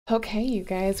Okay, you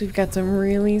guys, we've got some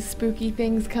really spooky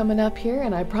things coming up here,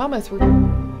 and I promise we're...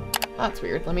 That's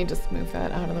weird. Let me just move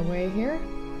that out of the way here.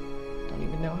 Don't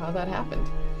even know how that happened.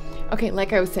 Okay,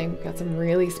 like I was saying, we've got some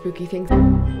really spooky things.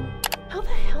 How the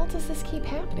hell does this keep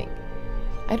happening?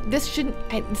 This shouldn't...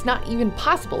 it's not even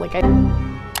possible. Like,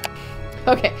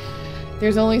 okay,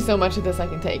 there's only so much of this I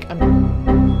can take.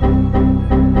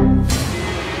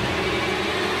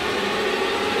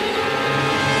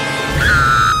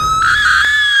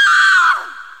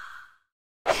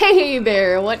 Hey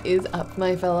there, what is up,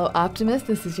 my fellow optimists?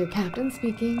 This is your captain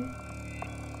speaking.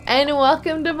 And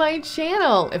welcome to my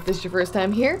channel. If this is your first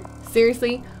time here,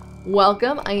 seriously,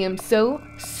 welcome. I am so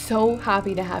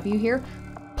happy to have you here.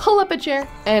 Pull up a chair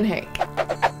and hey,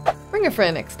 bring a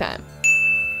friend next time.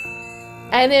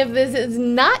 And if this is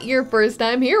not your first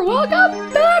time here,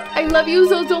 welcome back. I love you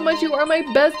so much. You are my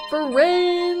best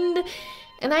friend.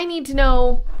 And I need to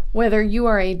know whether you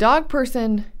are a dog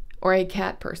person or a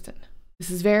cat person. This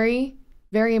is very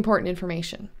important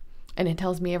information, and it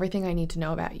tells me everything I need to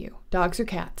know about you. Dogs or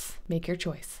cats, make your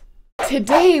choice.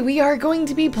 Today we are going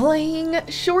to be playing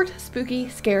short, spooky,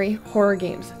 scary horror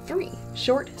games. 3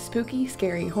 short, spooky,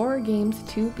 scary horror games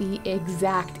to be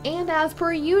exact. And as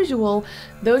per usual,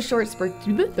 those short,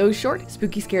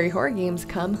 spooky, scary horror games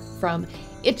come from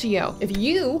Itch.io. If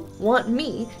you want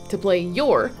me to play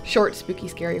your short, spooky,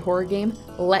 scary horror game,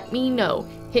 let me know.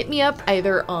 Hit me up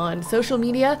either on social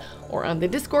media or on the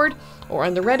Discord or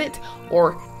on the Reddit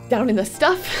or down in the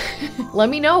stuff. Let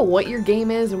me know what your game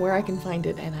is and where I can find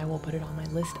it, and I will put it on my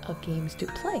list of games to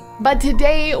play. But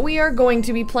today we are going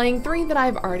to be playing 3 that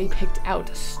I've already picked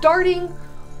out, starting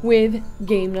with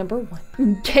game number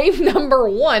 1. Game number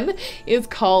 1 is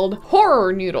called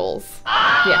Horror Noodles.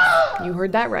 Yes, you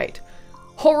heard that right.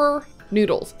 Horror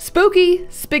Noodles. Spooky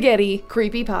spaghetti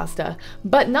creepy pasta,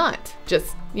 but not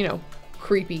just, you know,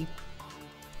 creepy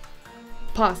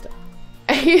pasta.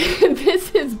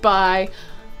 This is by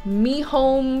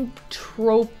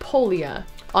Tropolia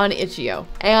on Itch.io.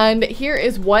 And here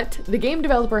is what the game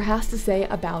developer has to say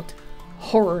about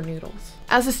Horror Noodles.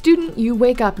 As a student, you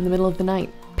wake up in the middle of the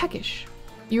night, peckish.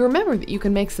 You remember that you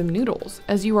can make some noodles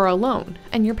as you are alone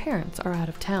and your parents are out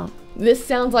of town. This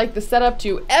sounds like the setup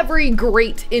to every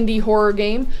great indie horror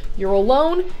game. You're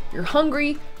alone, you're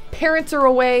hungry, parents are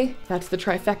away. That's the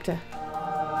trifecta.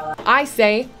 I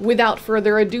say, without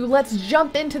further ado, let's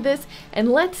jump into this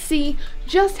and let's see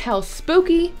just how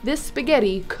spooky this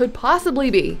spaghetti could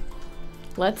possibly be.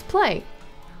 Let's play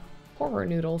Horror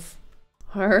Noodles.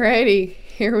 Alrighty,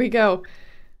 here we go.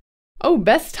 Oh,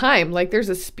 best time. Like there's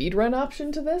a speedrun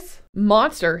option to this.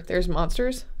 Monster. There's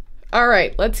monsters. All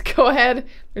right, let's go ahead.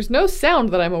 There's no sound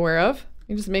that I'm aware of. Let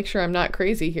me just make sure I'm not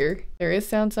crazy here. There is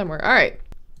sound somewhere. All right,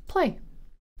 play.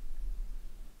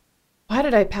 Why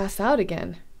did I pass out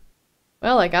again?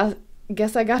 Well, I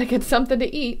guess I gotta get something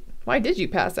to eat. Why did you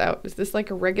pass out? Is this like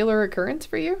a regular occurrence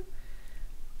for you?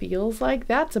 Feels like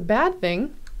that's a bad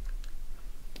thing.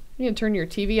 You need to turn your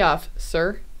TV off,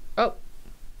 sir. Oh.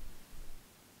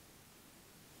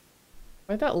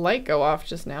 Why'd that light go off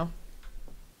just now?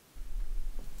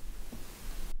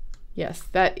 Yes,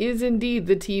 that is indeed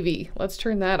the TV. Let's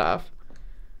turn that off.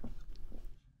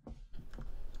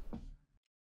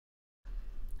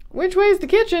 Which way's the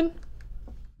kitchen?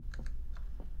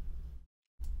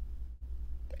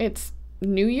 It's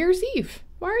New Year's Eve.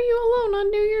 Why are you alone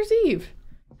on New Year's Eve?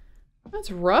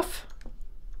 That's rough.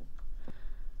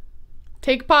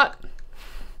 Take pot.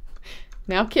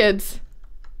 Now kids.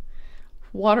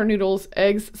 Water noodles,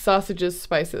 eggs, sausages,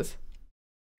 spices.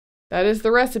 That is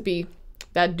the recipe.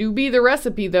 That do be the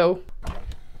recipe though.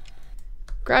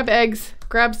 Grab eggs,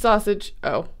 grab sausage.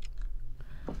 Oh.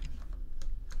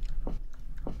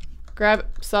 Grab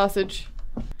sausage.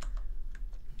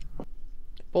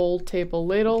 Bowl, table,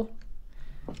 ladle.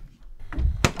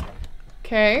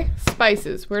 Okay,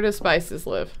 spices. Where do spices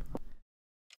live?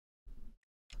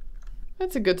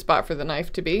 That's a good spot for the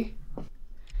knife to be.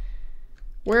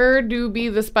 Where do be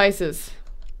the spices?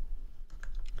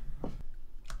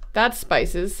 That's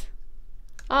spices.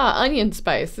 Ah, onion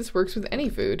spice. This works with any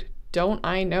food. Don't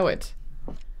I know it?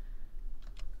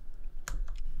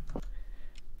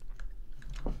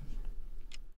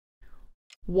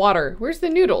 Water. Where's the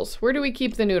noodles? Where do we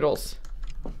keep the noodles?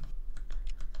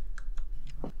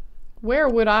 Where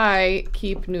would I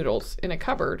keep noodles? In a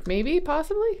cupboard, maybe,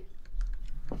 possibly?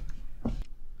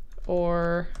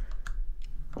 Or...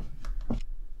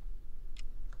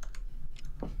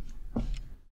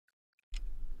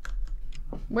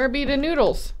 where be the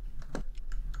noodles?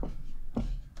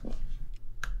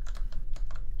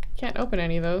 Can't open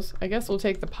any of those. I guess we'll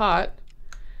take the pot.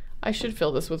 I should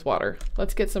fill this with water.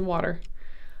 Let's get some water.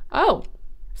 Oh,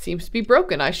 Seems to be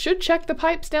broken. I should check the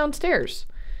pipes downstairs.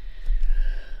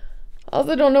 I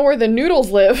also don't know where the Noodles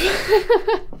live.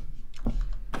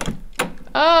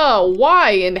 Oh,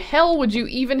 why in hell would you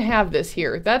even have this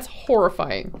here? That's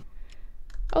horrifying.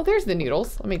 Oh, there's the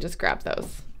Noodles. Let me just grab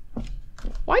those.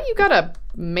 Why you got a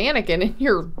mannequin in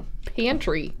your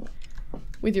pantry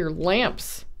with your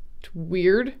lamps? It's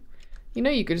weird. You know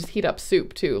you could just heat up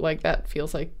soup too. Like that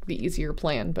feels like the easier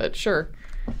plan, but sure.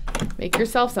 Make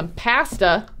yourself some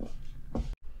pasta.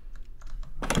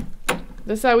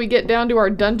 This is how we get down to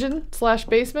our dungeon /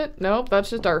 basement? Nope,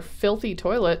 that's just our filthy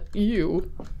toilet.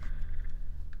 Ew.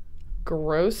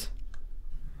 Gross.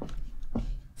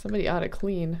 Somebody ought to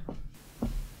clean.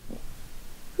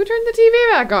 Who turned the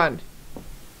TV back on?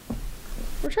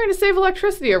 We're trying to save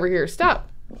electricity over here. Stop.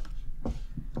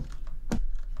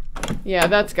 Yeah,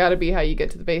 that's gotta be how you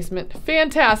get to the basement.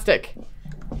 Fantastic.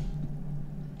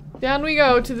 Down we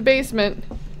go to the basement.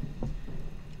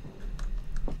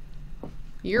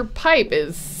 Your pipe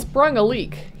is sprung a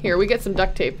leak. Here, we get some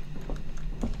duct tape.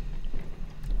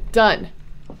 Done.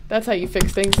 That's how you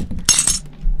fix things.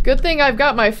 Good thing I've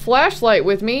got my flashlight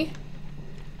with me.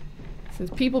 Since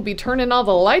people be turning all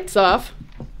the lights off.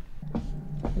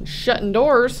 And shutting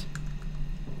doors.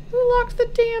 Who locked the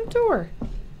damn door?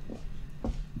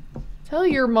 Tell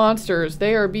your monsters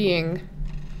they are being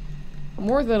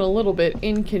more than a little bit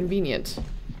inconvenient.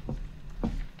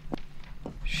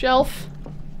 Shelf.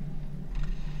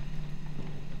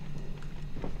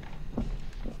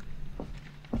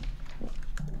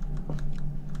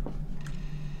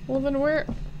 Well then where?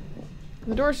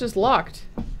 The door's just locked.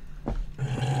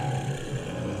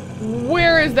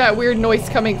 Where is that weird noise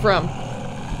coming from?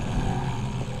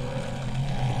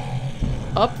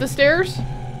 Up the stairs?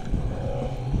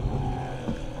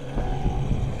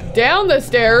 Down the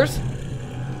stairs?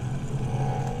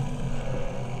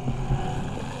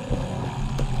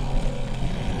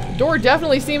 The door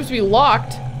definitely seems to be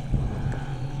locked.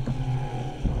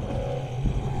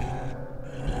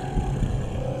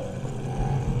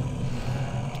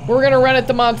 We're gonna run at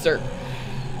the monster.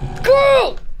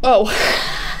 Go! Oh.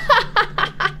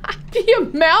 The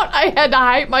amount I had to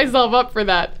hype myself up for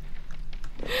that.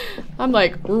 I'm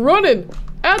like, running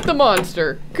at the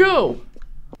monster. Go!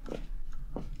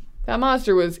 That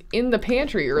monster was in the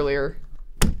pantry earlier.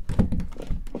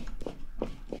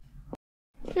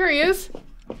 There he is.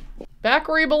 Back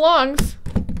where he belongs.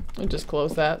 I'll just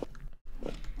close that.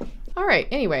 Alright,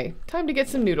 anyway, time to get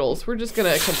some noodles. We're just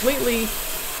gonna completely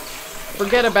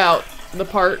forget about the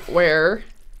part where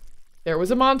there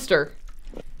was a monster.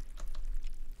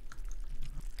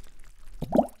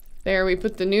 There, we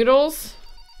put the noodles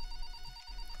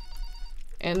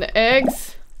and the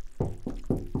eggs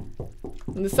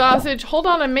and the sausage. Hold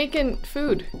on, I'm making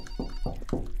food.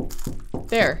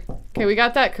 There. Okay, we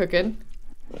got that cooking.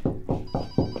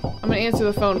 I'm gonna answer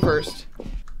the phone first.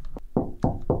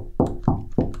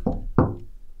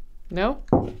 No?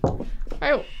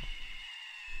 Alright.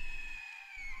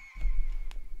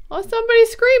 Well, somebody's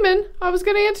screaming. I was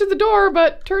gonna answer the door,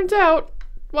 but turns out,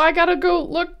 well, I gotta go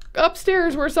look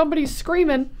upstairs where somebody's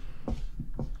screaming.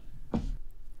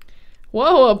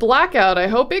 Whoa, a blackout. I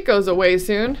hope it goes away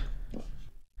soon.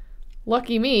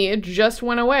 Lucky me, it just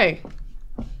went away.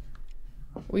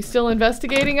 We still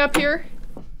investigating up here?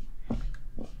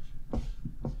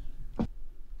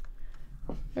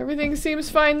 Everything seems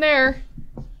fine there.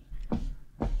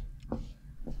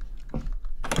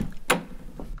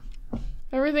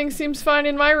 Everything seems fine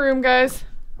in my room, guys.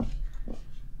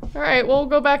 Alright, we'll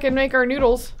go back and make our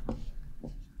noodles.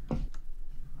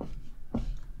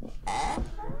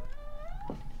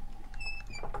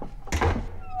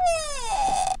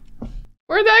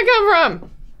 Where'd that come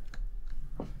from?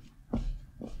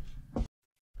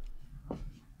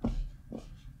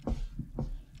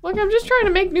 Look, I'm just trying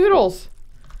to make noodles.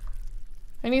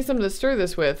 I need something to stir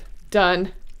this with.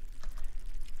 Done.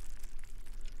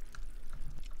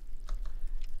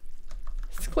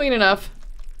 It's clean enough.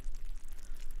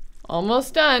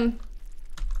 Almost done.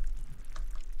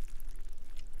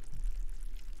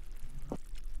 I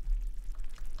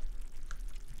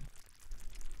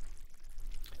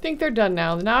think they're done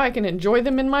now. Now I can enjoy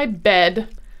them in my bed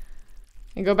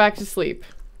and go back to sleep.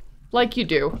 Like you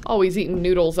do. Always eating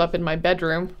noodles up in my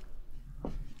bedroom.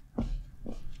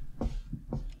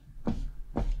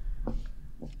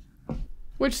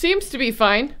 Which seems to be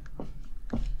fine.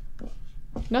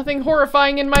 Nothing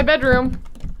horrifying in my bedroom.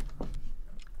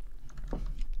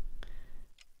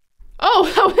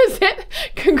 Oh, that was it?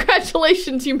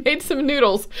 Congratulations, you made some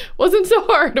noodles. Wasn't so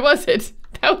hard, was it?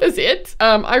 That was it?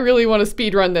 I really want to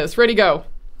speed run this. Ready, go.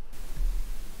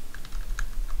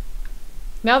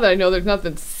 Now that I know there's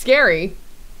nothing scary,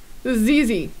 This is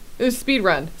easy. This is speed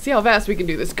run. See how fast we can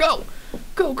do this. Go!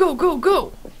 Go, go, go,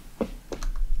 go!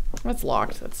 That's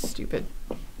locked. That's stupid.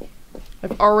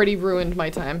 I've already ruined my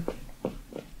time.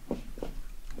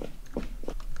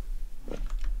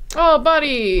 Oh,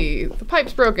 buddy! The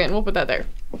pipe's broken. We'll put that there.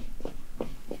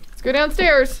 Let's go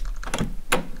downstairs.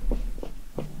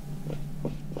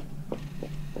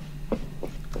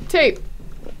 Tape.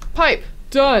 Pipe.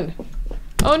 Done.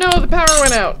 Oh no, the power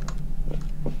went out.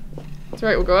 That's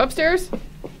right, we'll go upstairs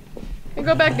and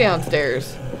go back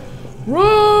downstairs.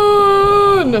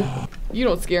 Run! You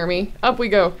don't scare me. Up we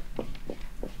go.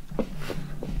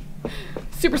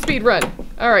 Super speed run.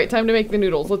 Alright, time to make the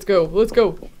noodles. Let's go. Let's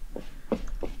go.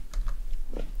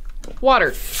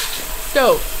 Water.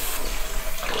 Stove.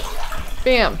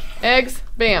 Bam. Eggs.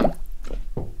 Bam.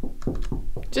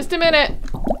 Just a minute.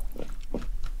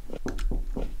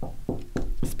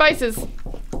 Spices.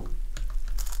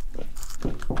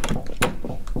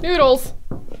 Noodles.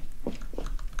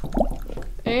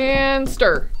 And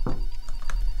stir.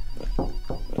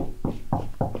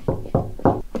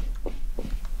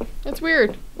 That's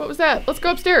weird. What was that? Let's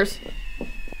go upstairs.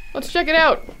 Let's check it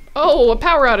out. Oh, a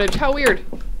power outage. How weird.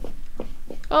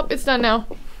 Oh, it's done now.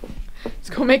 Let's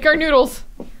go make our noodles.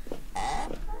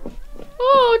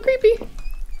 Oh, creepy.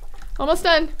 Almost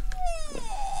done.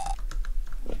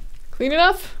 Clean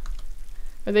enough?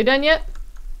 Are they done yet?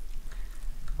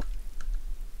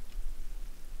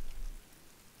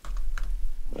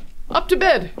 Up to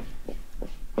bed.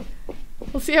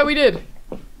 We'll see how we did.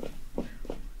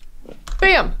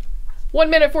 Bam! 1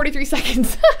 minute 43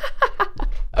 seconds.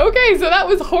 Okay, so that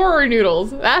was horror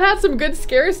noodles. That had some good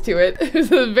scares to it. It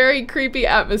was a very creepy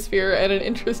atmosphere and an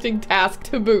interesting task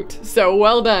to boot. So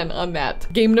well done on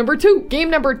that. Game number 2. Game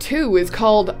number 2 is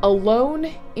called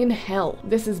Alone in Hell.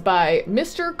 This is by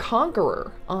Mr.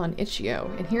 Conqueror on Itch.io.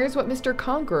 And here's what Mr.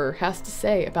 Conqueror has to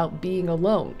say about being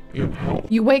alone. In hell.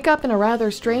 You wake up in a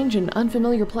rather strange and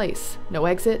unfamiliar place. No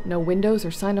exit, no windows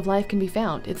or sign of life can be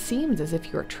found. It seems as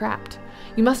if you are trapped.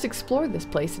 You must explore this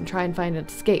place and try and find an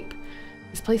escape.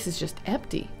 This place is just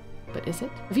empty, but is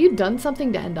it? Have you done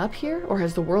something to end up here, or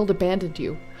has the world abandoned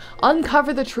you?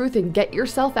 Uncover the truth and get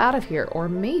yourself out of here, or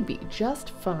maybe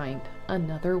just find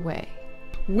another way.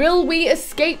 Will we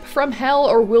escape from hell,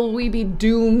 or will we be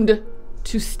doomed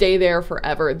to stay there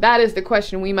forever? That is the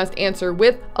question we must answer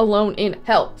with Alone in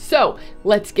Hell. So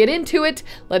let's get into it.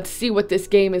 Let's see what this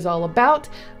game is all about.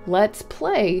 Let's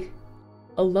play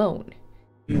Alone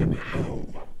in Hell.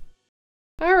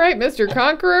 All right, Mr.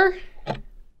 Conqueror.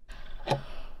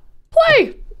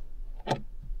 Play!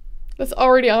 That's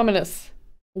already ominous.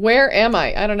 Where am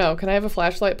I? I don't know. Can I have a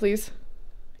flashlight, please?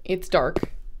 It's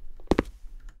dark.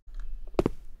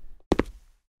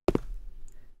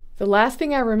 The last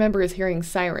thing I remember is hearing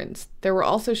sirens. There were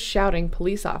also shouting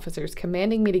police officers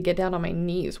commanding me to get down on my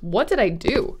knees. What did I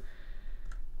do?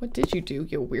 What did you do,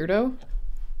 you weirdo?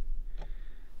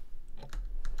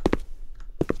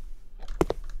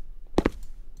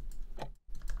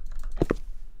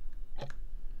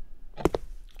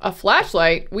 A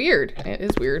flashlight? Weird. It is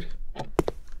weird.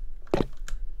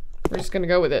 We're just gonna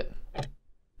go with it.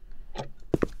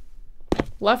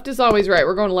 Left is always right.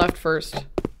 We're going left first.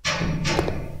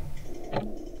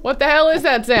 What the hell is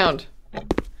that sound?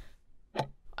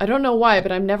 I don't know why,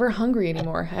 but I'm never hungry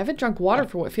anymore. I haven't drunk water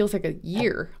for what feels like a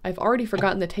year. I've already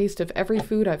forgotten the taste of every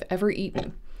food I've ever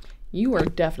eaten. You are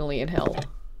definitely in hell.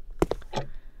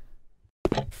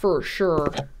 For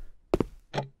sure.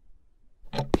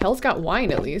 Hell's got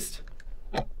wine, at least.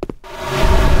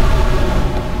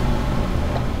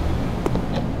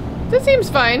 This seems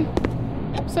fine.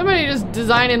 Somebody just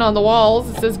designing on the walls.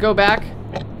 It says go back.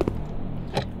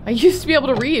 I used to be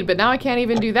able to read, but now I can't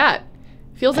even do that.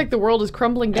 Feels like the world is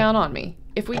crumbling down on me.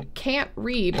 If we can't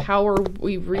read, how are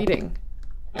we reading?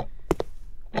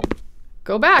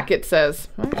 Go back, it says.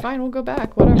 Alright, fine, we'll go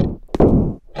back. Whatever.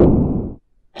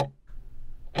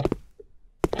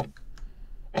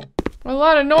 A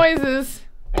lot of noises.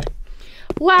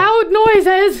 Loud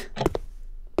noises!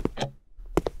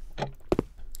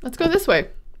 Let's go this way.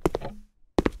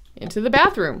 Into the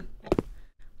bathroom.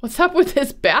 What's up with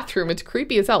this bathroom? It's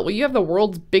creepy as hell. Well, you have the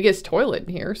world's biggest toilet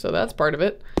in here, so that's part of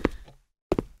it.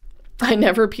 I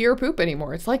never pee or poop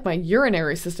anymore. It's like my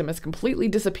urinary system has completely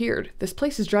disappeared. This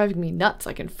place is driving me nuts.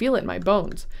 I can feel it in my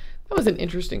bones. That was an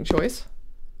interesting choice.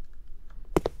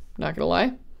 Not gonna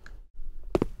lie.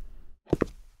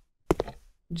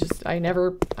 Just, I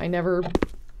never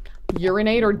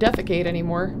urinate or defecate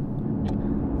anymore.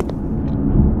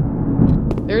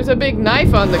 There's a big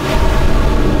knife on the...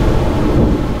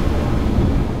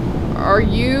 Are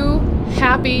you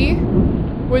happy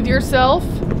with yourself?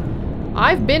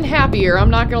 I've been happier, I'm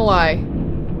not gonna lie.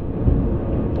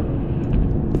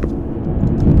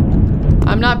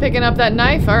 I'm not picking up that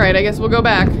knife. Alright, I guess we'll go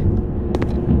back.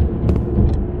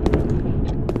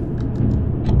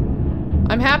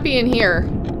 I'm happy in here.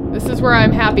 This is where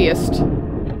I'm happiest.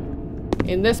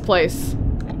 In this place.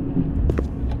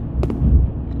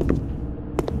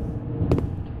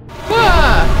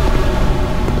 Ah!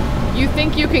 You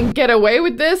think you can get away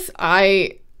with this?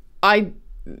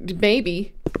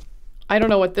 Maybe. I don't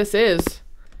know what this is.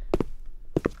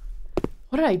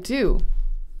 What did I do?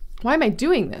 Why am I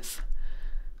doing this?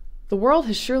 The world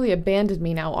has surely abandoned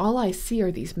me now. All I see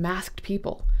are these masked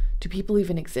people. Do people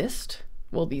even exist?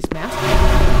 Well, these masked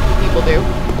people do.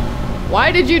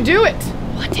 Why did you do it?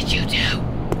 What did you do?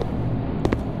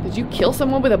 Did you kill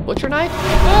someone with a butcher knife?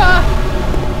 Ah!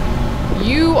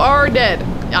 You are dead.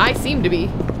 I seem to be.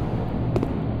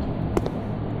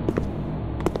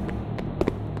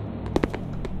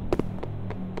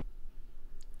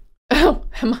 Oh,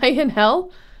 am I in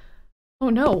hell? Oh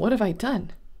no, what have I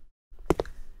done? I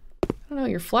don't know,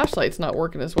 your flashlight's not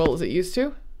working as well as it used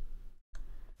to.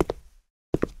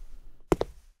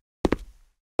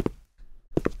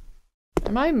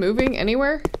 Am I moving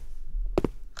anywhere?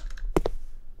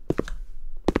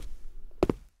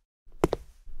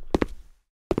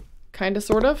 Kinda,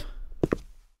 sort of.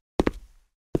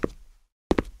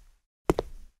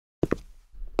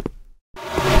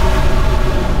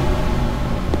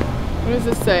 What does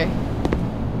this say?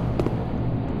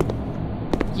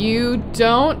 You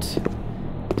don't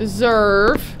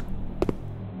deserve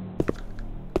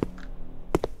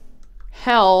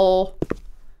hell.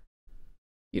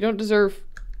 You don't deserve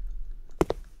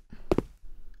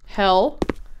hell.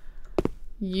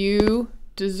 You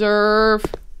deserve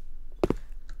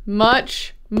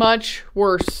much, much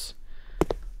worse.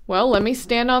 Well, let me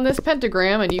stand on this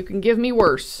pentagram and you can give me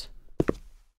worse.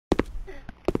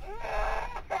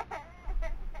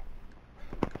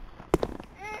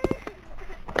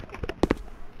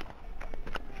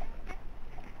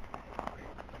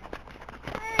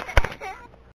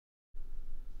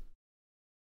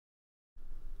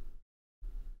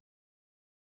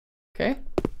 Okay.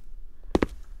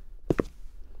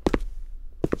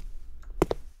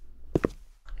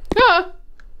 Ah!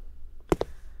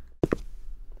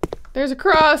 There's a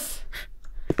cross.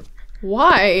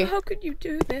 Why? How could you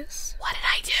do this? What did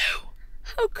I do?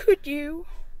 How could you?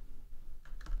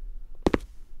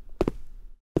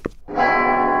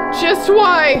 Just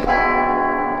why?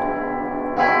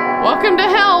 Welcome to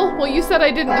hell. Well, you said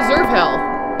I didn't deserve hell.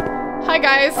 Hi,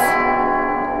 guys.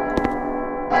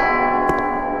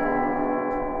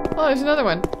 Oh, there's another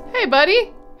one. Hey,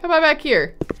 buddy. How about back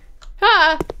here?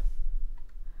 Ha!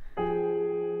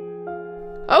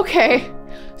 Okay.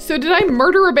 So did I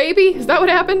murder a baby? Is that what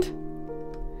happened?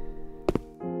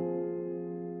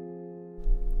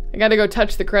 I gotta go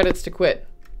touch the credits to quit.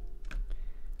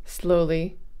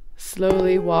 Slowly,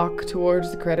 slowly walk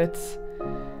towards the credits.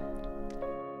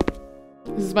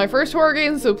 This is my first horror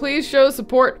game, so please show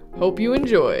support. Hope you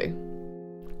enjoy.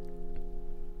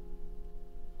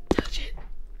 Touch it.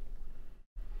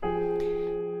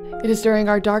 It is during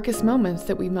our darkest moments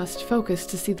that we must focus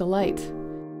to see the light.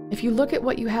 If you look at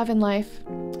what you have in life,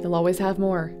 you'll always have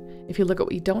more. If you look at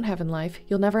what you don't have in life,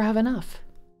 you'll never have enough.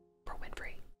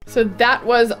 So that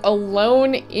was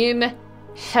Alone in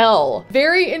Hell.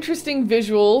 Very interesting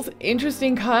visuals,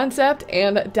 interesting concept,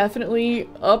 and definitely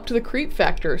up to the creep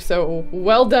factor. So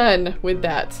well done with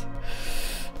that.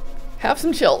 Have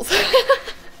some chills.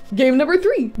 Game number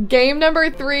 3. Game number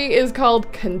 3 is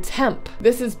called Comtemp.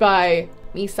 This is by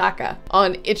Misaka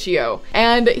on Itch.io.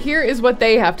 And here is what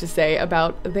they have to say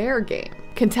about their game.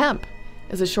 Comtemp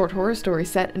is a short horror story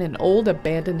set in an old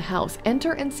abandoned house.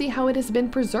 Enter and see how it has been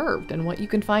preserved and what you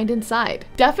can find inside.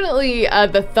 Definitely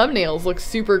the thumbnails look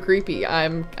super creepy.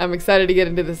 I'm excited to get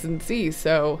into this and see,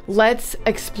 so let's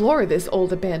explore this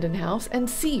old abandoned house and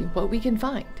see what we can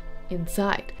find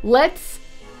inside. Let's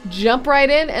jump right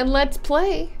in and let's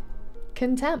play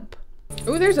Comtemp.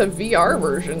 Ooh, there's a VR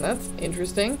version. That's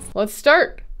interesting. Let's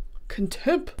start.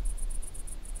 Comtemp.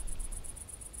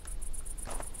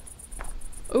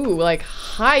 Ooh, like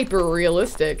hyper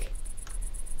realistic.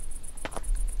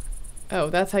 Oh,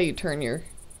 that's how you turn your...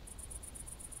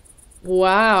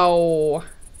 Wow.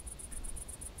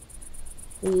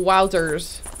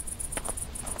 Wowzers.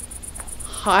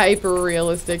 Hyper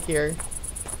realistic here.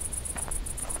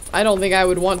 I don't think I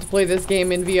would want to play this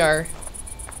game in VR.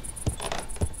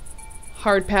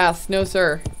 Hard pass, no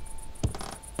sir.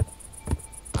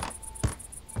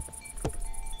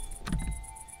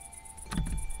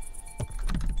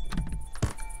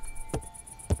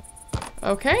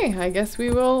 Okay, I guess we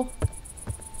will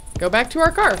Go back to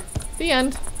our car. The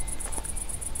end.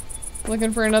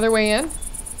 Looking for another way in.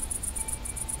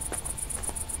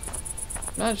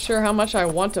 Not sure how much I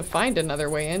want to find another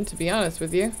way in, to be honest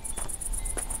with you.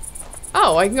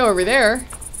 Oh, I can go over there.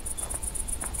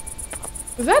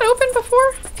 Was that open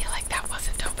before? I feel like that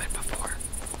wasn't open before.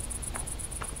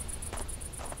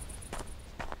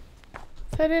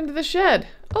 Let's head into the shed.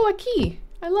 Oh, a key.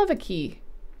 I love a key.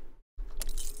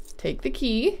 Take the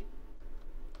key.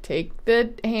 Take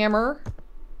the hammer.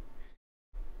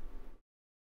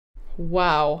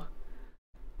 Wow.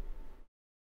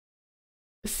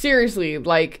 Seriously,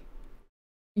 like,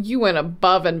 you went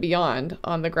above and beyond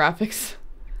on the graphics.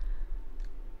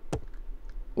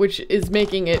 Which is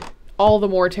making it all the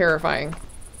more terrifying.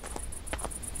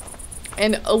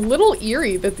 And a little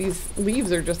eerie that these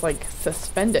leaves are just, like,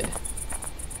 suspended.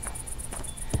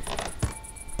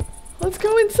 Let's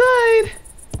go inside!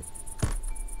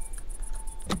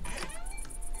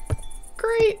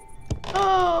 Great!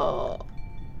 Oh!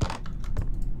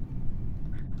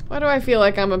 Why do I feel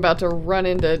like I'm about to run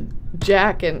into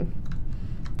Jack and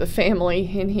the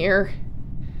family in here?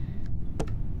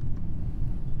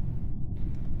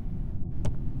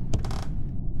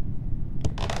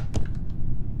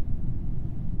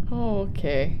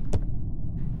 Okay.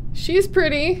 She's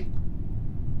pretty.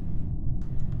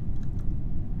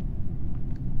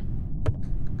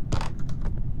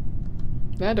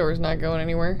 That door's not going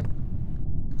anywhere.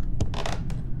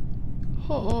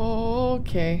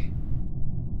 Okay.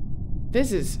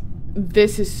 This is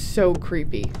so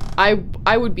creepy.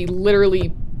 I would be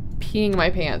literally peeing my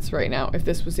pants right now if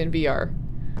this was in VR.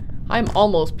 I'm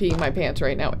almost peeing my pants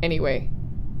right now anyway.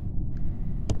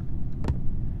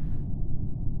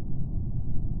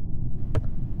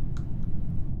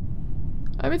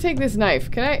 I'm gonna take this knife.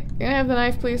 Can I have the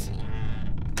knife, please?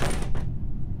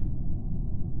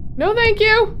 No, thank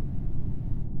you!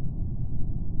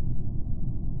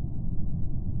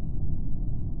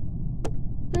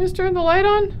 Just turn the light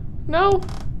on? No?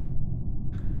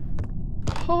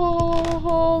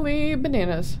 Holy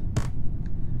bananas.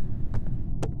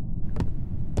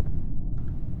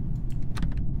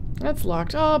 That's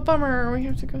locked. Oh, bummer. We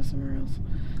have to go somewhere else.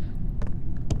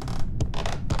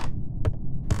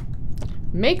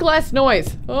 Make less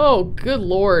noise. Oh, good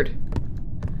lord.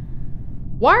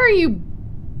 Why are you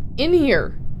in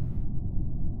here?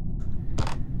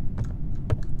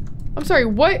 I'm sorry,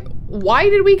 what? Why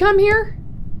did we come here?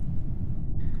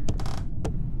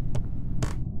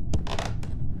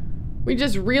 We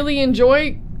just really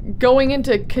enjoy going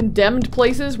into condemned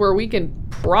places where we can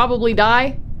probably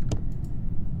die?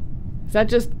 Is that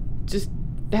just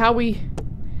how we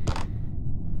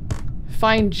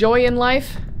find joy in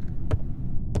life?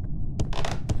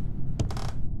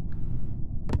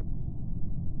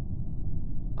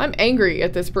 I'm angry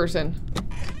at this person.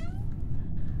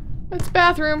 That's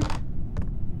bathroom.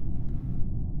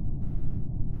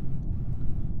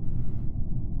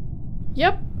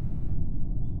 Yep.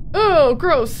 Oh,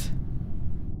 gross.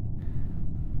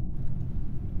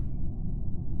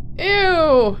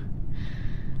 Ew.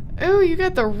 Oh, you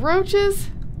got the roaches?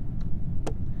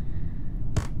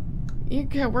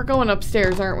 We're going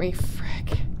upstairs, aren't we?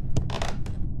 Frick.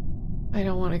 I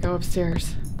don't want to go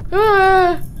upstairs.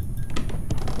 Ah!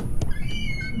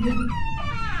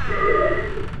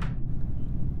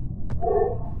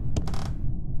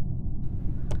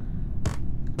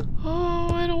 Oh,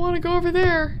 I don't want to go over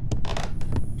there.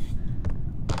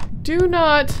 Do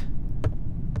not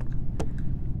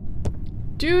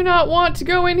want to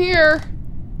go in here.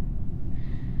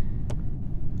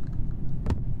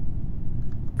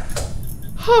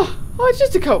 Oh, it's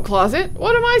just a coat closet.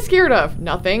 What am I scared of?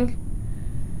 Nothing.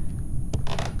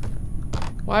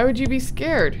 Why would you be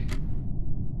scared?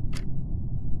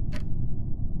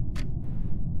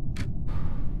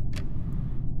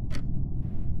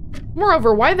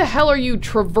 Moreover, why the hell are you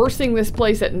traversing this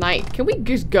place at night? Can we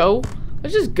just go?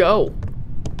 Let's just go.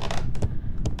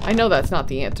 I know that's not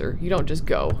the answer. You don't just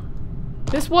go.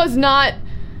 This was not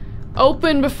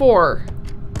open before.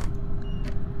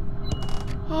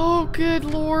 Oh, good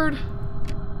lord.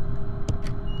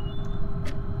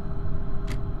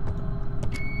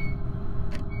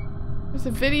 There's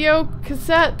a video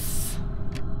cassettes.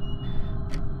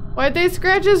 Why'd they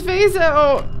scratch his face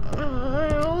out? I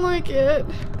don't like it.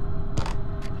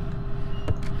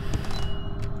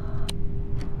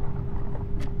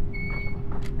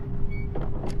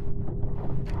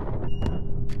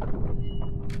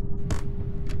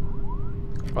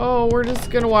 Oh, we're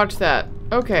just gonna watch that.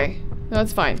 Okay,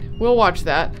 that's fine. We'll watch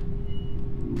that.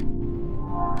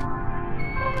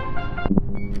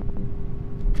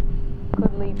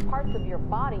 Could leave parts of your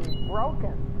body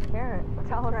broken. Karen,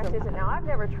 tolerance isn't. Now, I've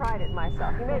never tried it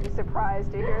myself. You may be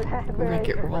surprised to hear that.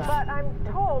 But I'm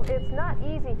told it's not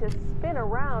easy to spin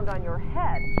around on your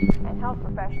head. And health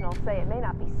professionals say it may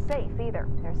not be safe either.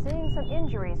 They're seeing some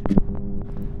injuries.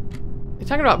 You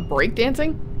talking about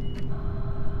breakdancing?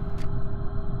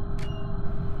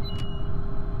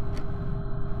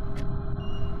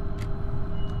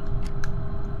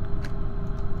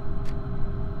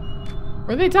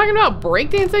 Were they talking about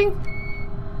breakdancing?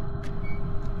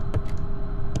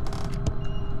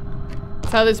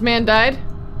 That's how this man died?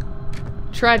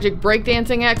 Tragic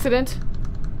breakdancing accident?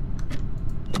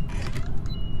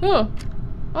 Oh.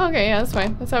 Okay, yeah, that's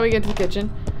fine. That's how we get to the kitchen.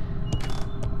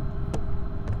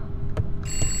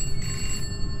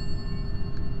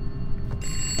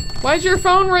 Why's your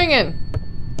phone ringing?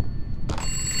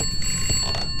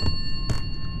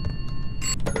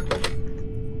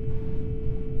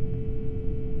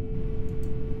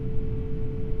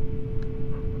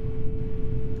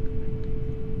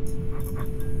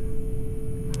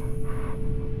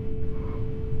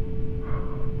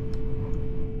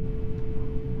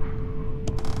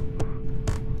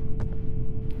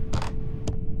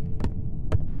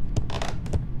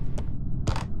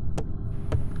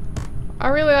 I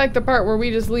really like the part where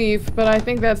we just leave, but I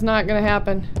think that's not gonna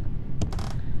happen.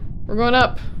 We're going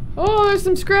up. Oh, there's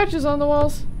some scratches on the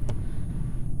walls.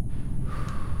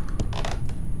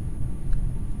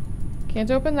 Can't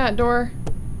open that door.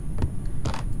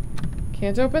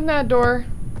 Can't open that door.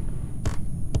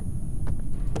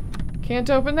 Can't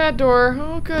open that door.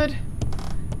 Oh, good.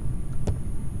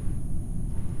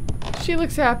 She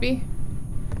looks happy.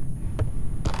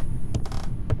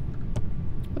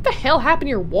 What the hell happened to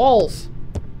your walls?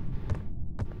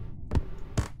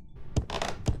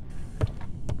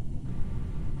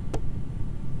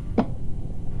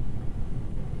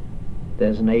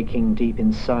 There's an aching deep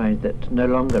inside that no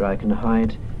longer I can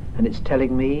hide, and it's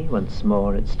telling me once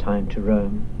more it's time to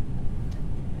roam.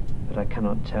 But I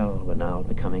cannot tell when I'll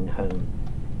be coming home.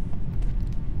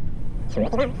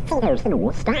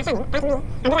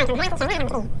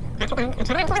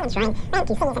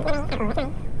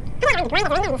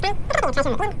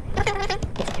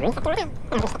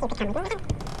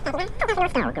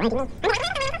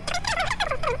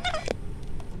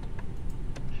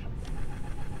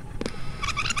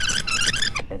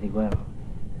 Very well.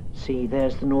 See,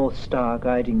 there's the North Star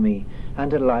guiding me,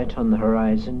 and a light on the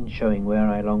horizon showing where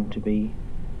I long to be.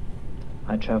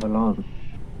 I travel on.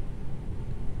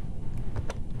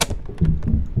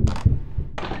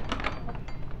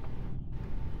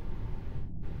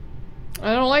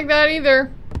 I don't like that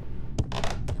either.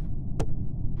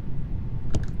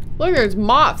 Look, there's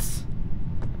moths.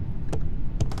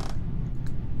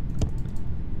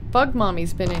 Bug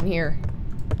mommy's been in here.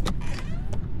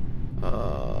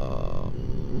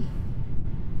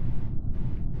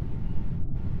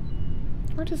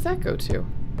 Where does that go to?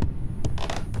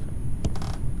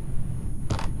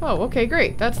 Oh, okay,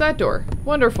 great. That's that door.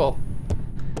 Wonderful.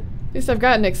 At least I've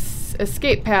got an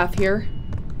escape path here.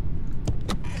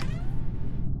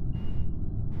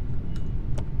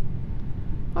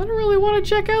 I don't really want to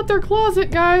check out their closet,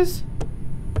 guys.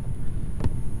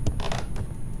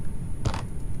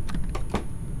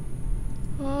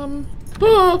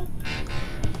 Oh.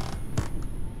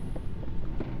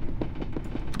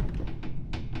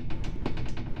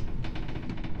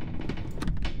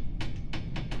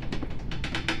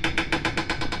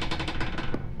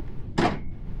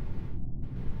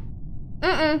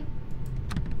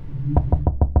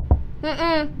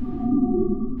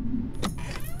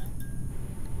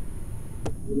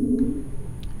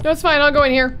 No, it's fine. I'll go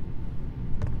in here.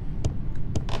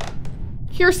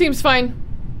 Here seems fine.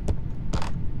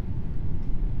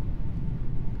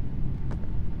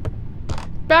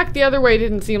 Back the other way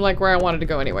didn't seem like where I wanted to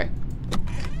go anyway.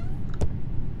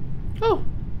 Oh,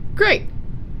 great.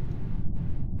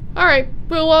 Alright,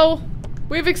 well,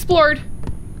 we've explored.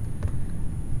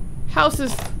 House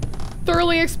is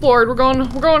thoroughly explored. We're going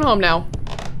home now.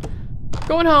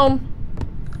 Going home.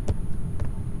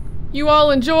 You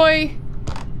all enjoy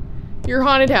your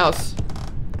haunted house.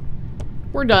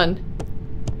 We're done.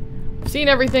 I've seen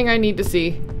everything I need to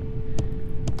see.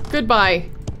 Goodbye.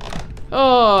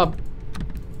 Oh,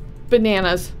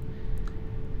 bananas.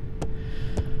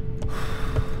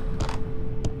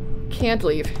 Can't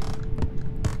leave.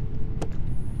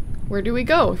 Where do we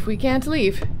go if we can't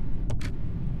leave?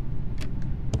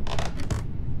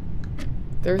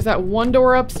 There's that one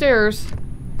door upstairs.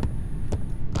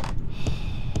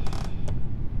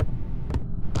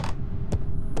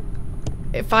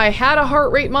 If I had a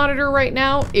heart rate monitor right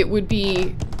now, it would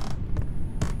be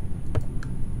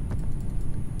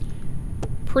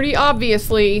Pretty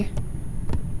obviously.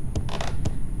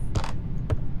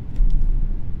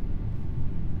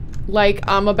 Like,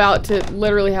 I'm about to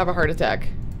literally have a heart attack.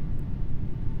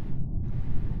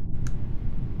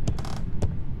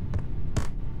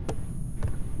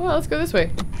 Well, let's go this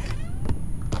way.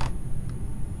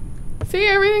 See,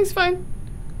 everything's fine.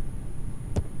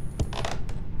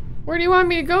 Where do you want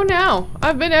me to go now?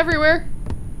 I've been everywhere.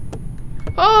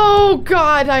 Oh,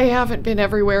 God, I haven't been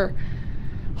everywhere.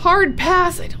 Hard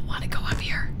pass. I don't want to go up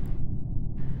here.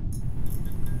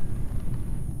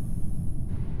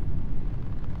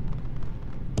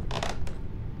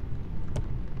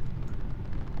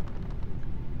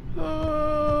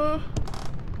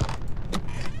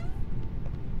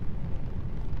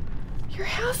 Your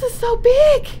house is so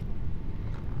big.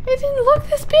 It didn't look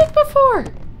this big before.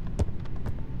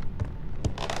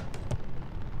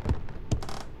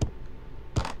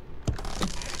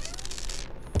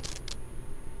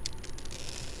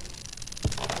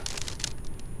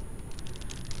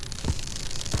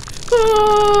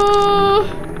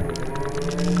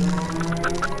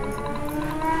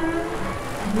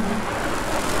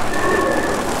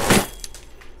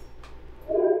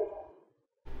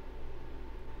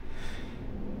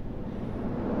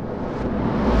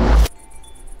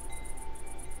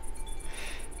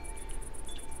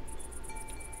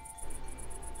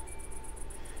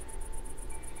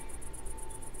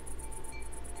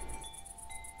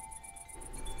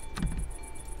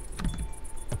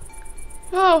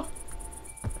 Oh.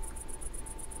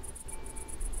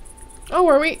 Oh,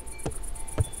 are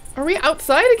we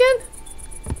outside again?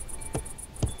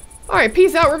 Alright,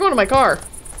 peace out. We're going to my car.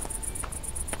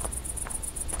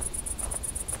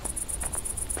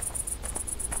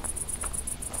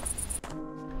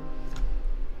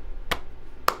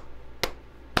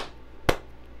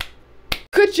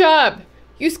 Good job.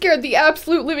 You scared the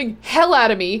absolute living hell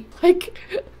out of me. Like,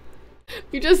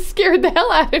 you just scared the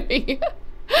hell out of me.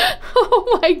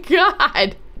 Oh my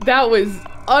God. That was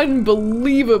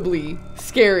unbelievably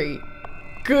scary.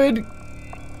 Good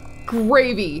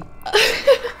gravy.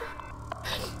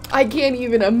 I can't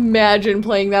even imagine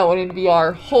playing that one in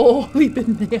VR. Holy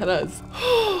bananas.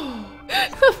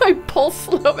 My pulse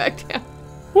slowed back down.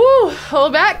 Woo! Well,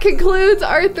 that concludes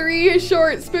our 3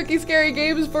 short spooky scary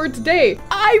games for today.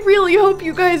 I really hope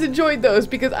you guys enjoyed those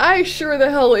because I sure the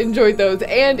hell enjoyed those.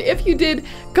 And if you did,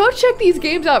 go check these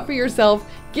games out for yourself.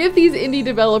 Give these indie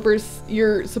developers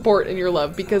your support and your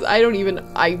love because I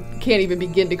can't even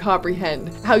begin to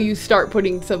comprehend how you start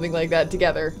putting something like that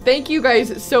together. Thank you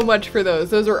guys so much for those.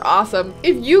 Those were awesome.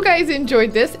 If you guys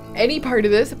enjoyed this, any part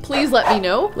of this, please let me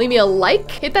know. Leave me a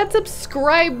like, hit that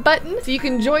subscribe button so you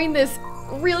can join this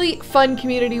really fun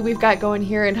community we've got going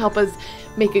here and help us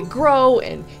make it grow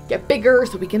and get bigger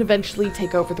so we can eventually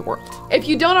take over the world. If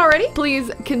you don't already, please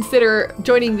consider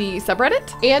joining the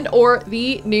subreddit and or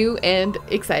the new and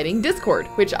exciting Discord,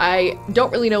 which I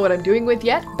don't really know what I'm doing with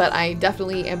yet, but I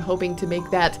definitely am hoping to make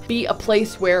that be a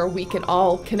place where we can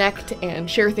all connect and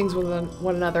share things with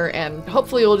one another, and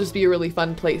hopefully it'll just be a really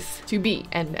fun place to be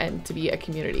and to be a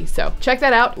community. So check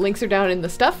that out. Links are down in the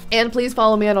stuff, and please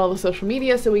follow me on all the social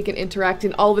media so we can interact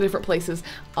in all the different places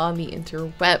on the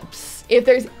interwebs. If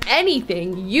there's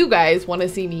anything you guys want to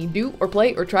see me do or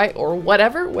play or try or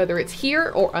whatever, whether it's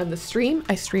here or on the stream,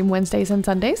 I stream Wednesdays and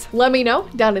Sundays, let me know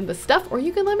down in the stuff, or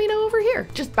you can let me know over here.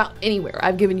 Just about anywhere.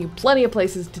 I've given you plenty of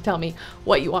places to tell me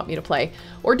what you want me to play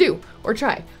or do or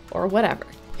try or whatever.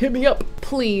 Hit me up.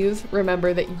 Please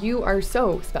remember that you are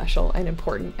so special and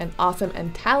important and awesome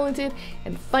and talented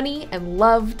and funny and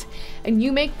loved, and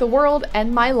you make the world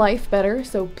and my life better,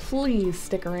 so please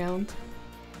stick around.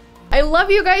 I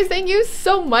love you guys. Thank you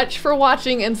so much for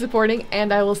watching and supporting,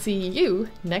 and I will see you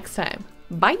next time.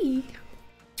 Bye.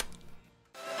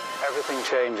 Everything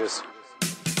changes.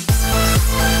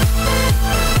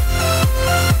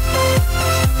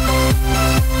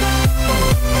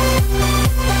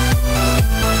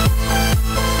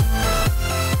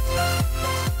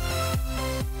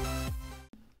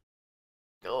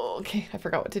 Oh, okay, I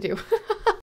forgot what to do.